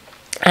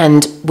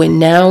 and we're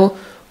now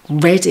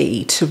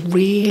ready to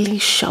really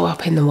show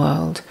up in the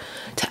world,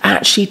 to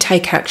actually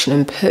take action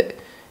and put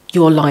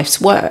your life's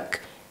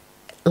work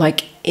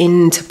like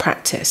into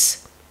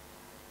practice.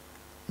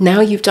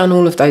 Now you've done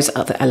all of those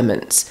other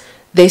elements.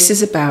 This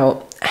is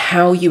about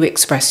how you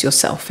express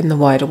yourself in the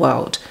wider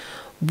world.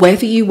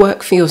 Whether you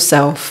work for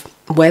yourself,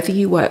 whether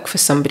you work for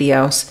somebody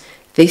else,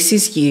 this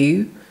is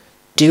you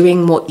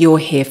doing what you're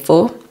here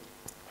for.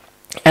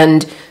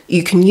 And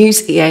you can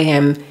use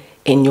EAM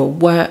in your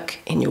work,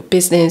 in your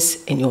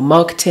business, in your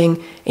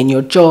marketing, in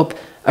your job,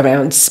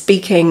 around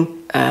speaking,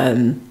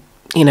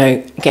 you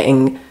know,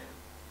 getting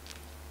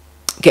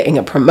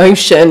a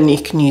promotion.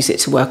 You can use it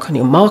to work on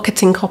your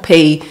marketing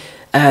copy.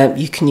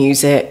 You can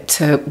use it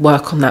to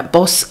work on that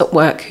boss at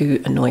work who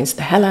annoys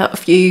the hell out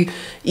of you.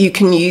 You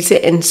can use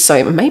it in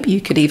maybe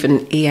you could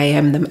even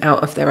EAM them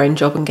out of their own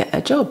job and get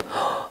their job.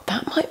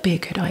 That might be a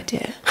good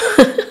idea.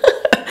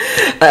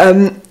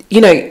 You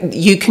know,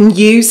 you can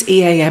use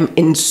EAM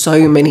in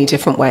so many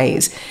different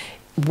ways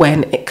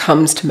when it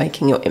comes to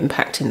making your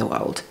impact in the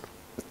world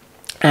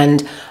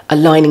and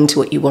aligning to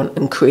what you want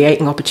and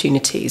creating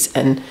opportunities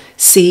and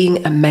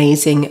seeing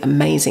amazing,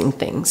 amazing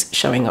things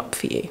showing up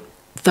for you.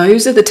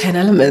 Those are the 10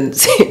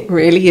 elements. It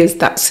really is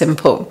that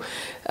simple.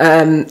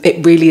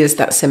 It really is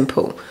that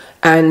simple.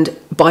 And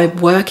by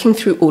working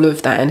through all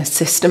of that in a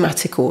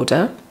systematic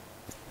order,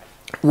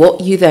 what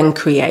you then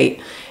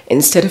create,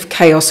 instead of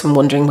chaos and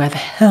wondering where the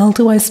hell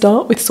do I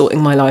start with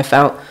sorting my life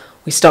out,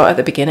 we start at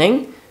the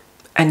beginning,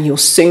 and you'll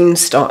soon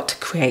start to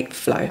create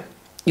flow.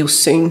 You'll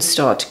soon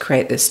start to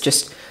create this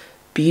just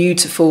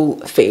beautiful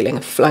feeling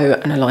of flow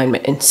and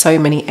alignment in so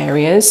many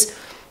areas.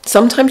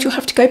 Sometimes you'll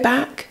have to go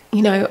back.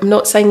 You know, I'm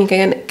not saying you're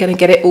going to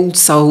get it all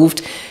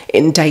solved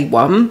in day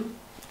 1.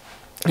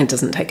 It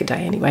doesn't take a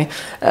day anyway.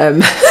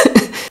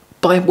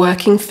 By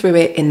working through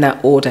it in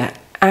that order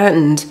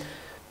and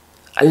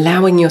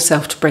allowing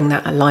yourself to bring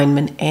that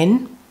alignment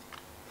in,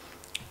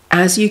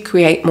 as you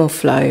create more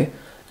flow,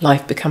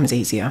 life becomes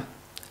easier.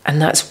 And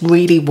that's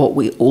really what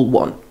we all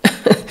want,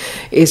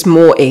 is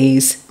more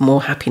ease,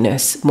 more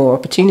happiness, more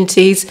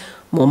opportunities,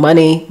 more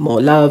money,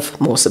 more love,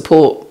 more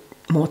support,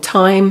 more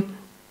time.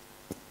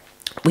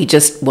 We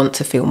just want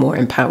to feel more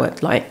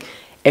empowered. Like,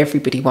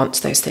 everybody wants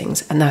those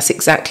things. And that's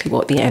exactly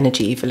what the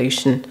energy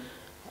evolution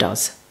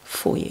does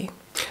for you.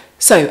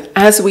 So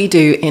as we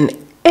do in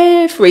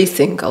every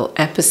single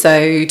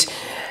episode,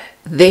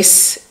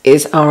 this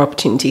is our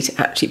opportunity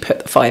to actually put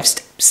the 5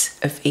 steps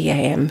of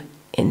EAM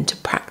into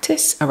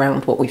practice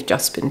around what we've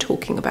just been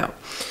talking about.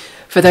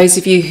 For those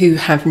of you who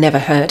have never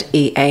heard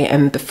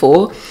EAM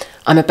before,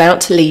 I'm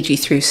about to lead you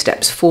through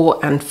steps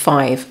 4 and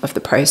 5 of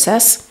the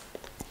process.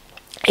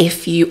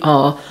 If you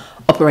are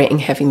operating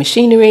heavy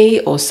machinery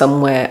or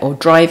somewhere or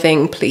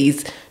driving,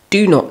 please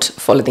do not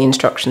follow the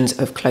instructions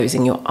of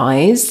closing your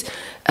eyes.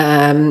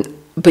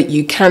 But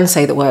you can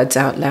say the words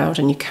out loud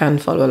and you can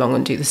follow along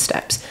and do the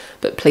steps.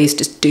 But please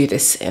just do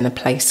this in a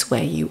place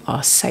where you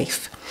are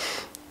safe.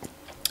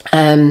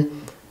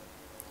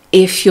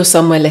 If you're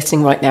somewhere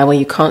listening right now where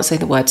you can't say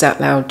the words out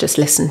loud, just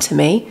listen to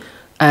me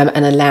and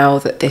know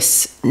that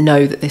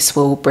this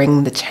will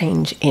bring the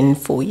change in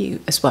for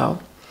you as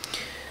well.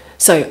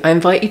 So I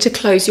invite you to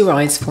close your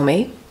eyes for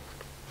me.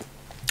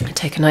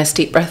 Take a nice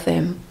deep breath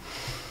in.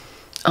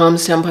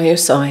 Arms down by your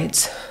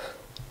sides.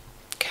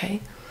 Okay.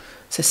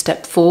 So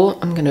step 4,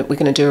 we're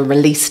going to do a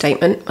release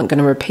statement. I'm going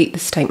to repeat the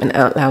statement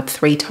out loud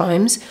 3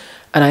 times,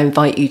 and I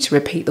invite you to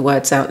repeat the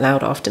words out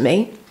loud after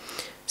me.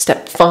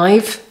 Step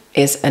 5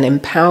 is an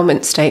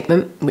empowerment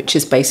statement, which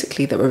is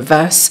basically the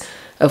reverse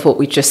of what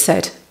we just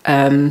said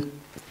in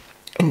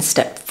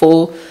step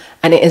 4,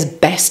 and it is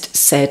best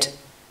said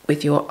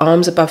with your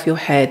arms above your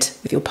head,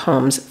 with your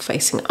palms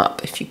facing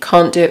up. If you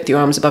can't do it with your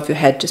arms above your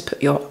head, just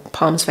put your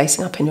palms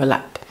facing up in your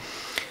lap.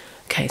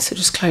 Okay, so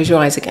just close your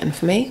eyes again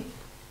for me.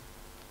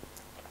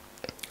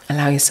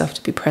 Allow yourself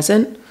to be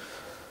present.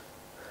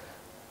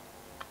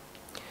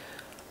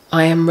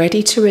 I am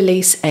ready to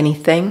release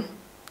anything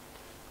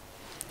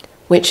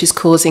which is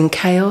causing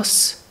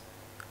chaos,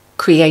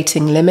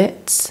 creating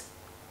limits,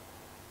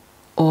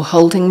 or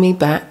holding me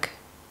back.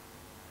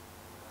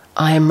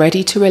 I am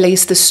ready to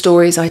release the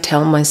stories I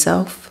tell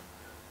myself,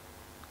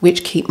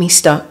 which keep me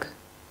stuck,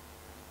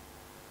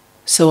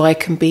 so I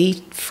can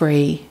be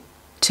free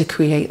to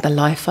create the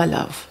life I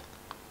love.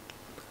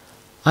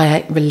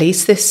 I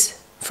release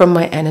this from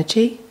my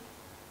energy,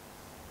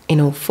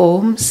 in all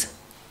forms,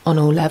 on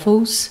all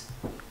levels,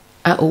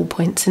 at all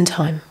points in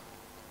time.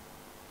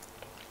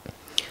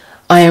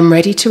 I am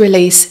ready to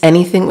release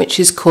anything which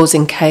is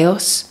causing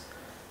chaos,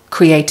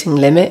 creating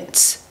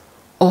limits,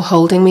 or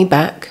holding me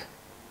back.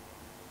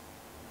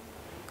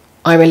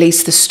 I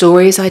release the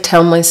stories I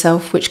tell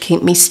myself which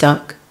keep me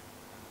stuck,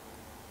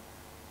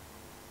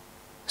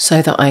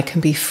 so that I can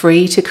be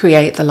free to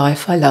create the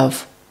life I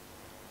love.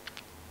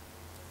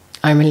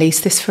 I release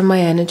this from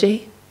my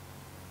energy,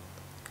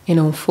 in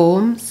all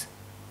forms,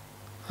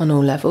 on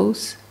all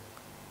levels,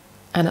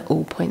 and at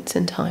all points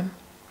in time.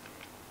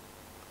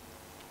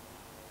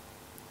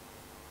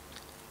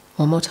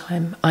 One more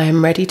time. I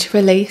am ready to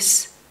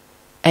release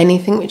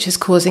anything which is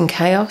causing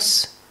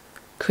chaos,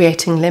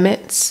 creating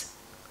limits,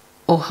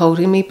 or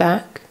holding me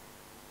back.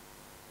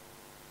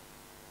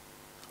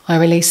 I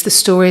release the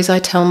stories I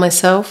tell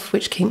myself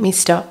which keep me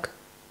stuck,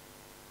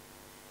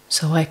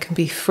 so I can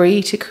be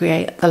free to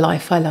create the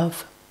life I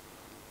love.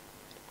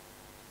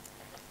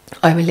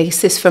 I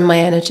release this from my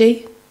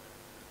energy,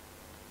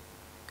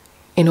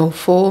 in all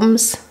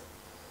forms,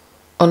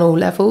 on all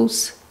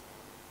levels,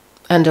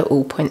 and at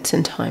all points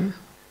in time.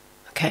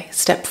 Okay,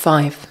 step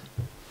 5.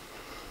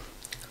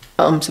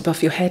 Arms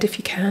above your head if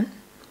you can.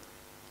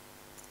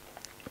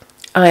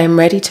 I am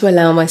ready to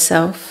allow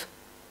myself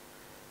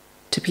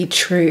to be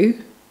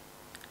true,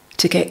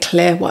 to get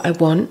clear what I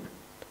want,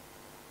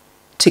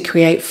 to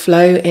create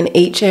flow in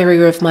each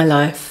area of my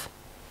life,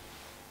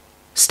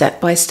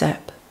 step by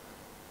step,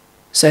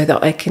 so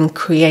that I can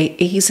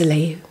create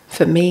easily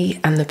for me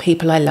and the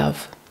people I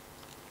love.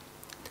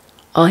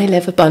 I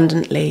live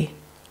abundantly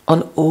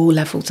on all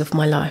levels of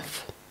my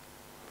life.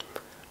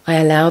 I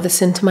allow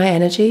this into my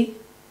energy,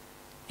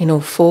 in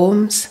all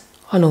forms,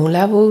 on all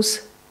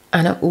levels,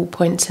 and at all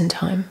points in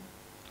time.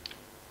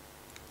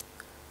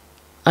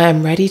 I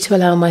am ready to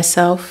allow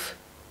myself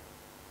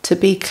to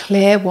be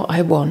clear what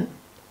I want,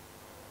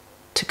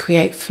 to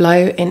create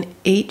flow in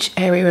each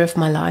area of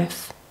my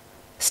life,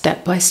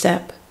 step by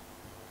step,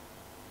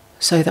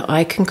 so that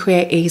I can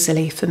create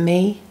easily for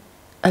me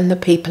and the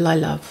people I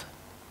love.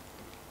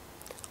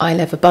 I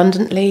live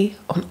abundantly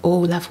on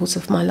all levels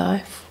of my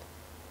life.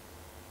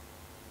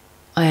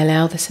 I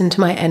allow this into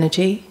my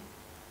energy,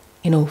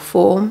 in all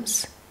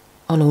forms,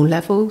 on all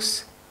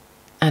levels,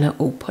 and at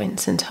all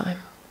points in time.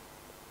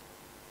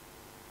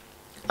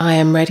 I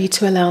am ready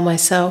to allow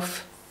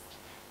myself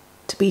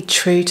to be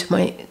true to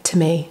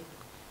me,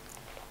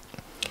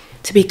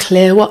 to be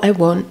clear what I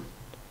want,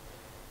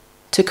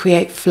 to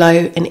create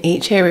flow in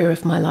each area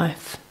of my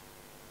life,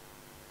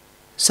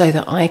 so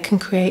that I can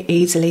create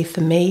easily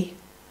for me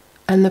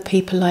and the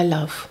people I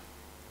love.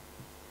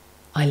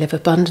 I live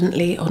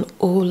abundantly on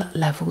all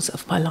levels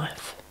of my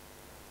life.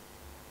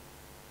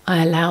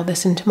 I allow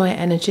this into my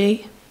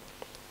energy,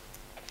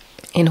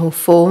 in all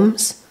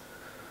forms,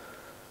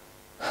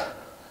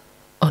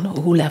 on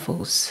all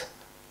levels,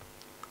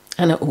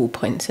 and at all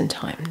points in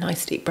time.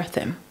 Nice deep breath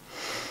in.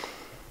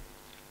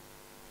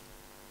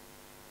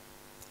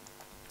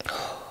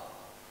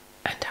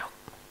 And out.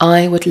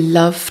 I would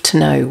love to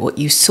know what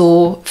you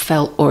saw,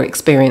 felt, or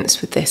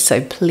experienced with this,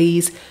 so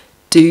please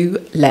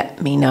do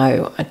let me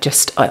know.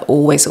 I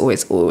always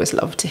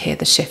love to hear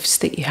the shifts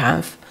that you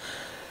have.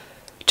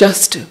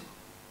 Just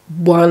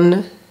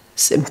one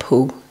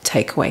simple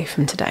takeaway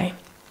from today.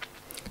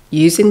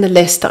 Using the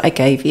list that I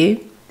gave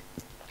you,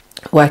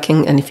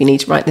 working, and if you need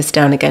to write this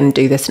down again,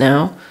 do this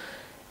now.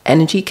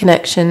 Energy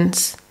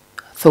connections,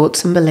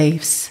 thoughts and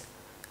beliefs,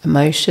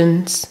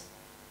 emotions,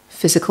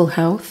 physical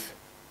health,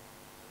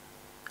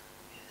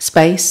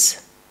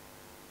 space,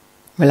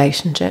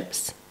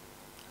 relationships,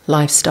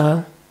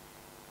 lifestyle,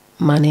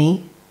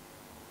 money,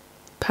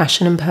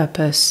 passion and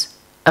purpose,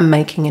 and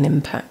making an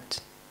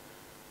impact.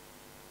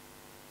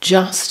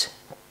 Just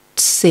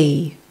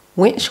see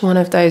which one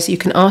of those. You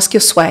can ask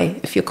your sway,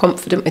 if you're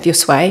confident with your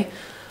sway,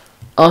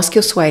 ask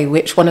your sway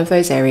which one of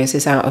those areas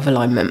is out of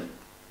alignment.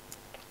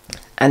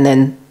 And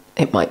then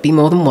it might be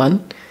more than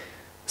one.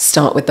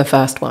 Start with the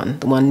first one,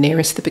 the one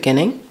nearest the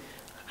beginning,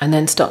 and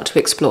then start to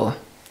explore.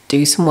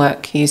 Do some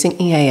work using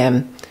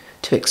EAM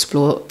to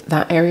explore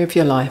that area of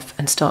your life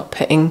and start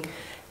putting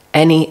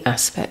any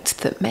aspect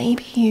that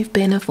maybe you've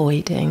been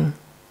avoiding,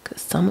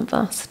 because some of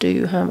us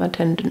do have a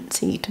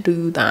tendency to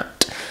do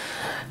that.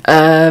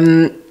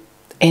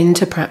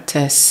 into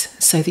practice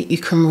so that you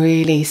can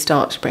really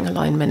start to bring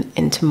alignment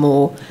into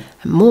more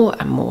and more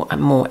and more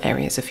and more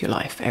areas of your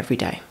life every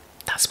day.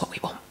 That's what we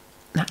want.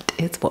 That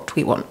is what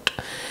we want.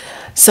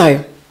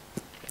 So,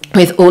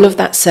 with all of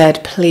that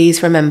said,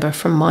 please remember,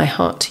 from my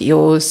heart to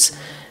yours,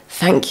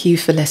 thank you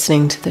for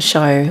listening to the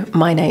show.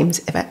 My name's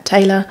Yvette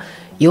Taylor,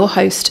 your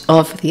host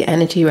of The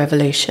Energy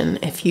Revolution.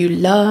 If you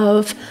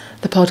love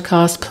the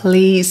podcast,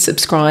 please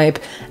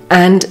subscribe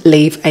and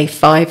leave a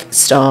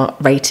 5-star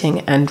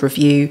rating and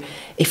review.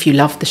 If you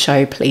love the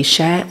show, please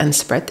share and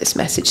spread this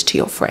message to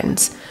your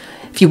friends.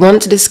 If you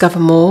want to discover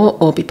more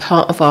or be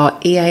part of our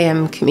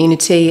EAM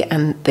community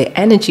and the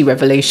Energy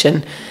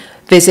Revolution,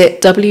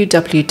 visit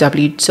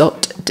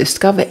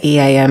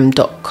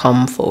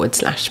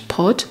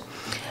www.discoveream.com/pod.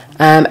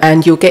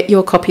 And you'll get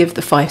your copy of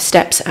the 5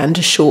 steps and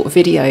a short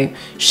video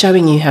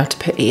showing you how to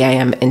put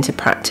EAM into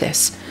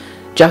practice.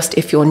 Just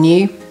if you're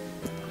new,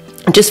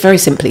 just very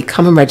simply,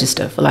 come and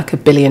register for like a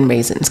billion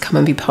reasons. Come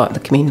and be part of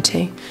the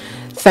community.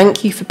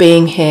 Thank you for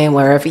being here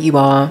wherever you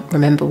are.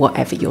 Remember,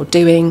 whatever you're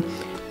doing,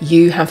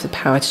 you have the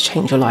power to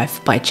change your life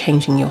by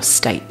changing your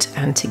state.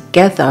 And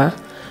together,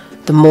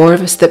 the more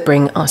of us that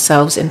bring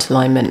ourselves into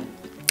alignment,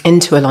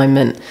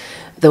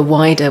 the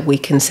wider we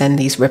can send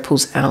these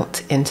ripples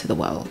out into the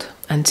world.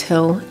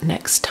 Until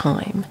next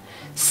time,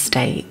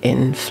 stay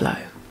in flow.